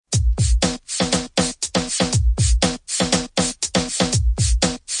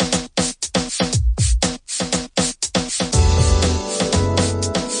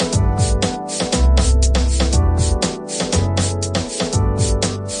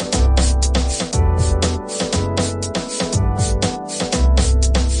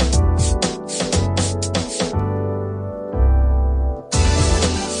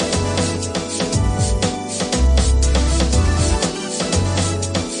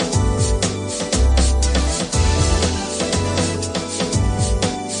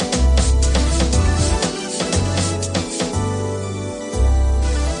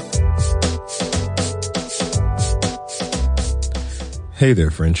Hey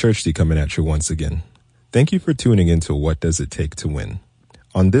there, friend. Church D coming at you once again. Thank you for tuning into What Does It Take to Win?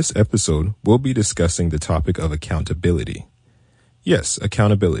 On this episode, we'll be discussing the topic of accountability. Yes,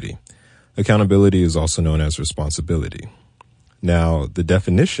 accountability. Accountability is also known as responsibility. Now, the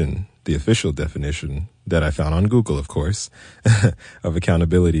official definition that I found on Google, of course, of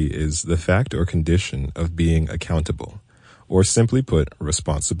accountability is the fact or condition of being accountable, or simply put,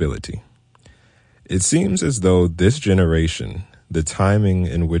 responsibility. It seems as though this generation, the time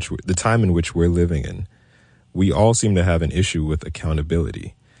in which we're living in, we all seem to have an issue with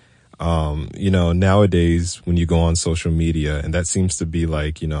accountability. Nowadays when you go on social media, and that seems to be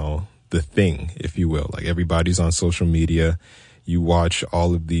like, the thing, if you will, like everybody's on social media. You watch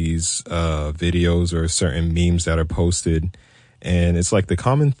all of these videos or certain memes that are posted, and it's like the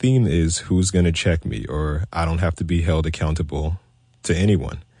common theme is who's going to check me, or I don't have to be held accountable to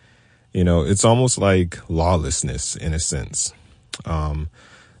anyone. It's almost like lawlessness in a sense.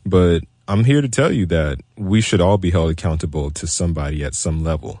 But I'm here to tell you that we should all be held accountable to somebody at some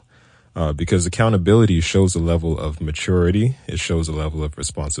level, because accountability shows a level of maturity, it shows a level of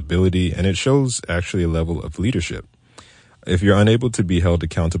responsibility, and it shows actually a level of leadership. If you're unable to be held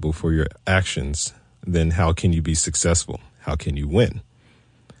accountable for your actions, then how can you be successful? How can you win?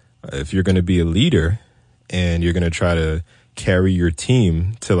 If you're going to be a leader and you're going to try to carry your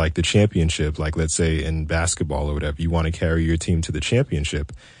team to like the championship, like let's say in basketball or whatever, you want to carry your team to the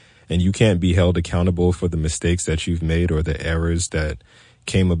championship, and you can't be held accountable for the mistakes that you've made or the errors that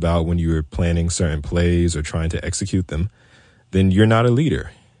came about when you were planning certain plays or trying to execute them, then you're not a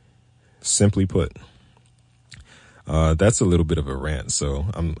leader. Simply put. That's a little bit of a rant, so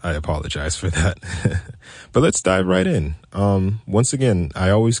I apologize for that. But let's dive right in. Once again,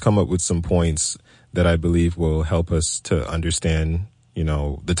 I always come up with some points that I believe will help us to understand,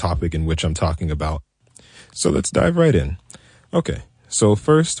 the topic in which I'm talking about. So let's dive right in. Okay. So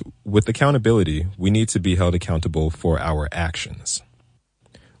first, with accountability, we need to be held accountable for our actions.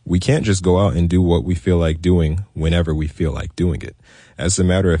 We can't just go out and do what we feel like doing whenever we feel like doing it. As a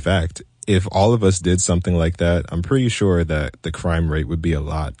matter of fact, if all of us did something like that, I'm pretty sure that the crime rate would be a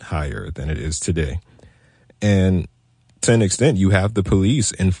lot higher than it is today. And to an extent, you have the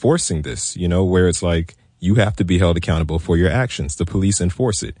police enforcing this, where it's like you have to be held accountable for your actions. The police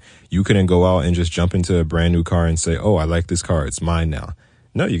enforce it. You couldn't go out and just jump into a brand new car and say, oh, I like this car, it's mine now.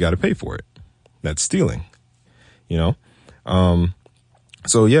 No, you got to pay for it. That's stealing,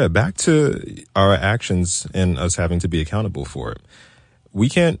 So yeah, back to our actions and us having to be accountable for it. We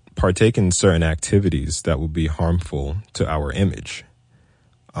can't partake in certain activities that will be harmful to our image.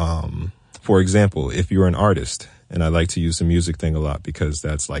 For example, if you're an artist, and I like to use the music thing a lot because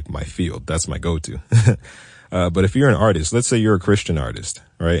that's like my field, that's my go-to. But if you're an artist, let's say you're a Christian artist,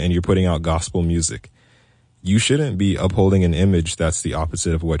 right? And you're putting out gospel music, you shouldn't be upholding an image that's the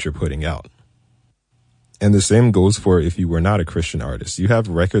opposite of what you're putting out. And the same goes for if you were not a Christian artist. You have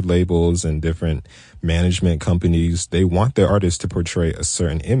record labels and different management companies. They want their artists to portray a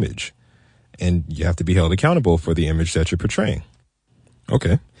certain image, and you have to be held accountable for the image that you're portraying.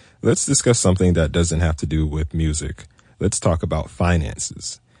 Okay, let's discuss something that doesn't have to do with music. Let's talk about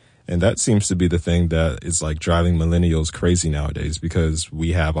finances. And that seems to be the thing that is like driving millennials crazy nowadays, because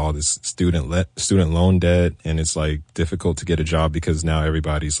we have all this student loan debt, and it's like difficult to get a job because now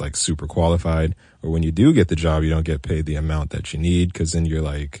everybody's like super qualified. Or when you do get the job, you don't get paid the amount that you need, because then you're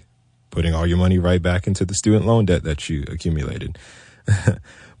like putting all your money right back into the student loan debt that you accumulated.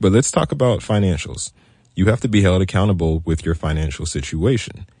 But let's talk about financials. You have to be held accountable with your financial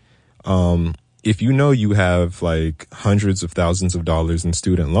situation. If you have like hundreds of thousands of dollars in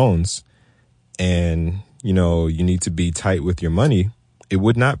student loans, and, you need to be tight with your money, it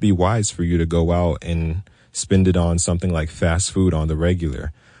would not be wise for you to go out and spend it on something like fast food on the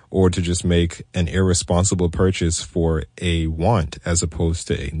regular, or to just make an irresponsible purchase for a want as opposed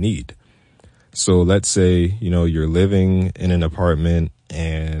to a need. So let's say, you're living in an apartment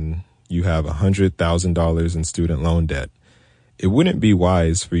and you have $100,000 in student loan debt. It wouldn't be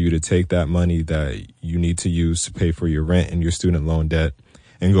wise for you to take that money that you need to use to pay for your rent and your student loan debt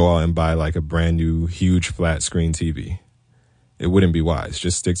and go out and buy like a brand new huge flat screen TV. It wouldn't be wise.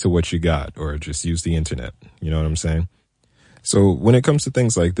 Just stick to what you got, or just use the internet. You know what I'm saying? So when it comes to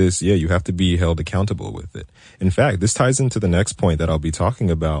things like this, yeah, you have to be held accountable with it. In fact, this ties into the next point that I'll be talking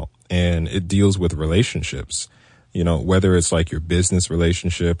about, and it deals with relationships. Whether it's like your business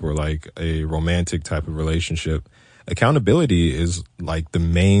relationship or like a romantic type of relationship, accountability is like the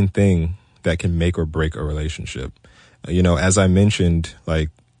main thing that can make or break a relationship. As I mentioned, like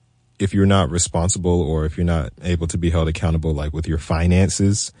if you're not responsible, or if you're not able to be held accountable, like with your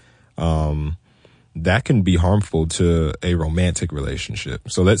finances, that can be harmful to a romantic relationship.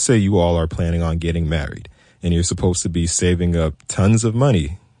 So let's say you all are planning on getting married and you're supposed to be saving up tons of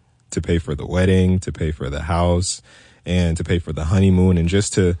money to pay for the wedding, to pay for the house, and to pay for the honeymoon, and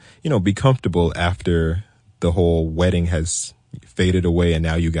just to, be comfortable after the whole wedding has faded away and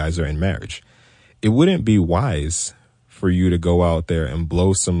now you guys are in marriage. It wouldn't be wise for you to go out there and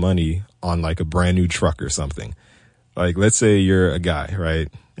blow some money on like a brand new truck or something. Like, let's say you're a guy, right?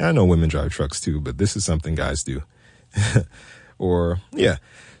 I know women drive trucks too, but this is something guys do.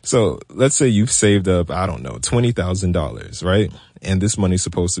 So let's say you've saved up, I don't know, $20,000, right? And this money's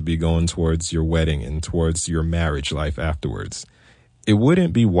supposed to be going towards your wedding and towards your marriage life afterwards. It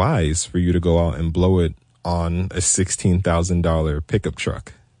wouldn't be wise for you to go out and blow it on a $16,000 pickup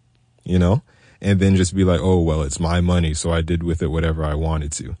truck, and then just be like, oh, well, it's my money, so I did with it whatever I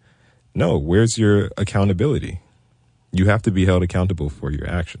wanted to. No, where's your accountability? You have to be held accountable for your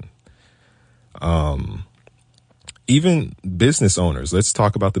action. Even business owners, let's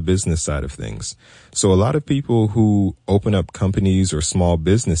talk about the business side of things. So a lot of people who open up companies or small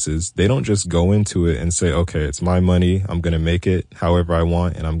businesses, they don't just go into it and say, okay, it's my money. I'm going to make it however I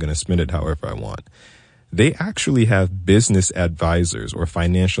want and I'm going to spend it however I want. They actually have business advisors or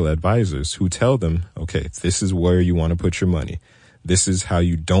financial advisors who tell them, okay, this is where you want to put your money. This is how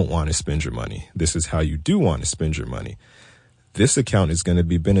you don't want to spend your money. This is how you do want to spend your money. This account is going to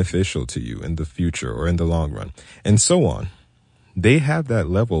be beneficial to you in the future or in the long run, and so on. They have that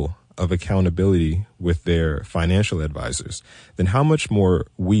level of accountability with their financial advisors. Then how much more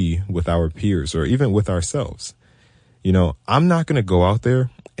we with our peers or even with ourselves? I'm not going to go out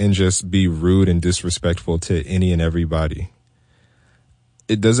there and just be rude and disrespectful to any and everybody.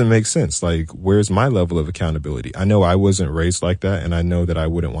 It doesn't make sense. Like, where's my level of accountability? I know I wasn't raised like that, and I know that I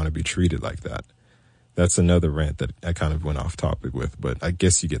wouldn't want to be treated like that. That's another rant that I kind of went off topic with, but I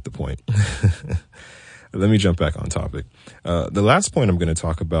guess you get the point. Let me jump back on topic. The last point I'm going to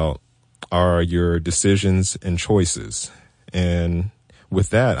talk about are your decisions and choices. And with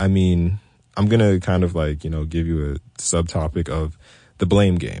that, I mean, I'm going to kind of like, give you a subtopic of the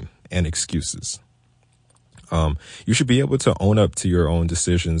blame game and excuses. You should be able to own up to your own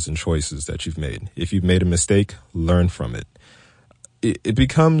decisions and choices that you've made. If you've made a mistake, learn from it. It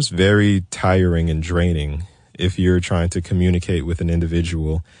becomes very tiring and draining if you're trying to communicate with an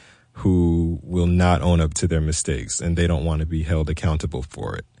individual who will not own up to their mistakes and they don't want to be held accountable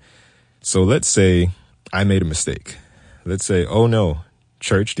for it. So let's say I made a mistake. Let's say, oh no,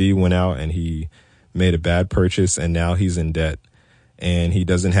 Church D went out and he made a bad purchase and now he's in debt and he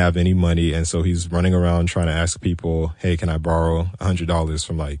doesn't have any money. And so he's running around trying to ask people, hey, can I borrow $100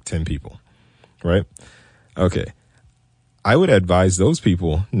 from like 10 people? Right? Okay. I would advise those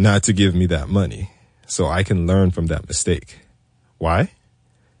people not to give me that money so I can learn from that mistake. Why?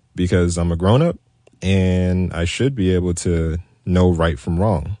 Because I'm a grown up and I should be able to know right from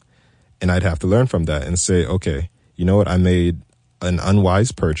wrong. And I'd have to learn from that and say, okay, you know what? I made an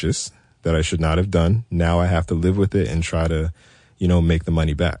unwise purchase that I should not have done. Now I have to live with it and try to, make the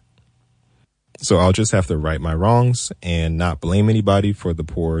money back. So I'll just have to right my wrongs and not blame anybody for the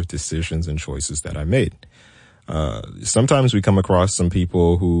poor decisions and choices that I made. Sometimes we come across some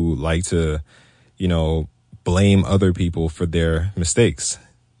people who like to, blame other people for their mistakes.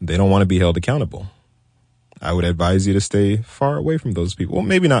 They don't want to be held accountable. I would advise you to stay far away from those people. Well,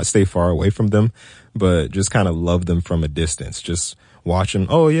 maybe not stay far away from them, but just kind of love them from a distance. Just watch them.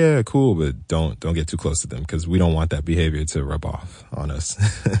 Oh yeah, cool. But don't get too close to them because we don't want that behavior to rub off on us.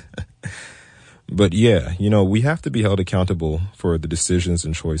 But yeah, we have to be held accountable for the decisions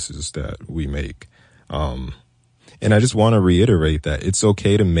and choices that we make. And I just want to reiterate that it's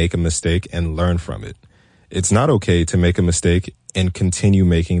okay to make a mistake and learn from it. It's not okay to make a mistake and continue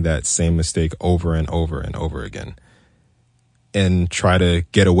making that same mistake over and over and over again and try to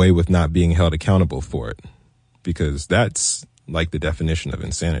get away with not being held accountable for it, because that's like the definition of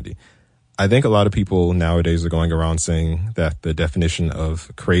insanity. I think a lot of people nowadays are going around saying that the definition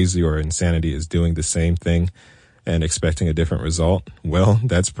of crazy or insanity is doing the same thing and expecting a different result. Well,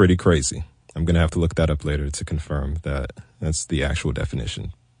 that's pretty crazy. I'm going to have to look that up later to confirm that that's the actual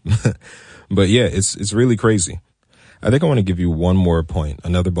definition. But yeah, it's really crazy. I think I want to give you one more point,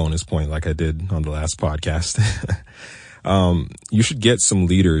 another bonus point like I did on the last podcast. You should get some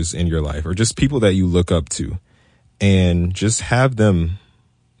leaders in your life or just people that you look up to and just have them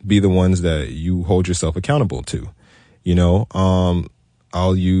be the ones that you hold yourself accountable to. I'm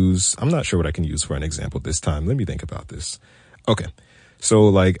not sure what I can use for an example this time. Let me think about this. Okay. So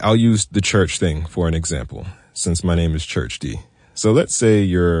like I'll use the church thing for an example since my name is Church D. So let's say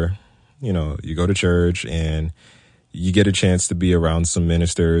you go to church and you get a chance to be around some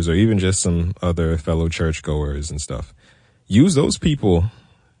ministers or even just some other fellow churchgoers and stuff. Use those people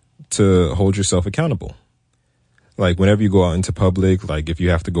to hold yourself accountable. Like whenever you go out into public, like if you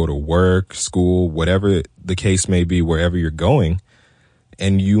have to go to work, school, whatever the case may be, wherever you're going,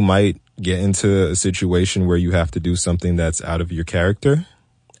 and you might get into a situation where you have to do something that's out of your character,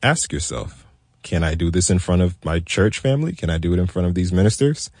 ask yourself, can I do this in front of my church family? Can I do it in front of these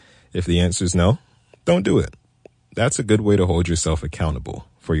ministers? If the answer is no, don't do it. That's a good way to hold yourself accountable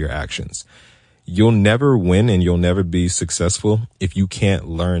for your actions. You'll never win and you'll never be successful if you can't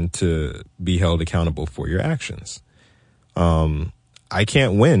learn to be held accountable for your actions. I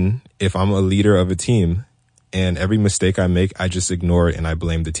can't win if I'm a leader of a team and every mistake I make, I just ignore it and I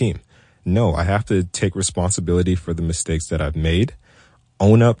blame the team. No, I have to take responsibility for the mistakes that I've made,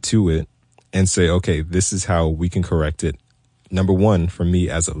 own up to it, and say, okay, this is how we can correct it. Number one, for me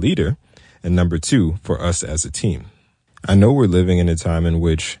as a leader, and number two, for us as a team. I know we're living in a time in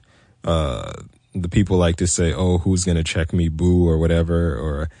which the people like to say, oh, who's going to check me, boo, or whatever,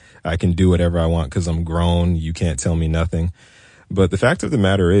 or I can do whatever I want because I'm grown. You can't tell me nothing. But the fact of the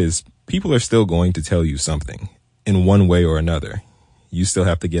matter is, people are still going to tell you something in one way or another. You still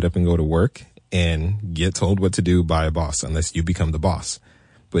have to get up and go to work and get told what to do by a boss unless you become the boss.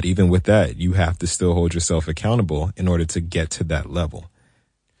 But even with that, you have to still hold yourself accountable in order to get to that level.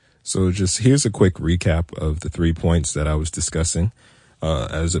 So just here's a quick recap of the 3 points that I was discussing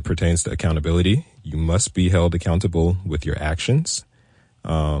as it pertains to accountability. You must be held accountable with your actions.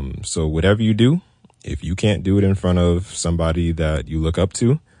 So whatever you do, if you can't do it in front of somebody that you look up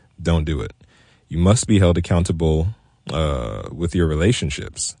to, don't do it. You must be held accountable with your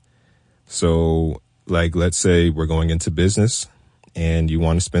relationships. So like, let's say we're going into business and you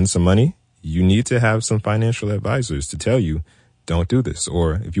want to spend some money. You need to have some financial advisors to tell you, don't do this.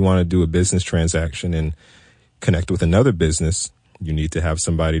 Or if you want to do a business transaction and connect with another business, you need to have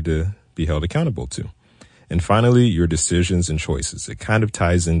somebody to be held accountable to. And finally, your decisions and choices. It kind of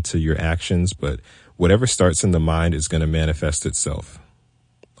ties into your actions, but whatever starts in the mind is going to manifest itself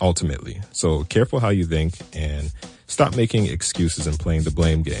ultimately. So careful how you think and stop making excuses and playing the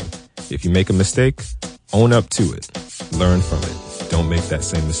blame game. If you make a mistake, own up to it. Learn from it. Don't make that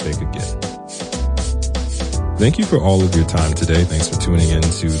same mistake again. Thank you for all of your time today. Thanks for tuning in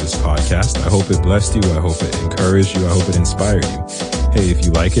to this podcast. I hope it blessed you. I hope it encouraged you. I hope it inspired you. Hey, if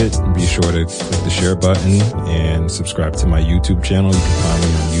you like it, be sure to click the share button and subscribe to my YouTube channel. You can find me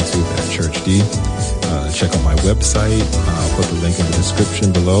on YouTube at Church D. Check out my website. I'll put the link in the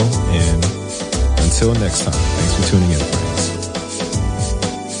description below. And until next time, thanks for tuning in.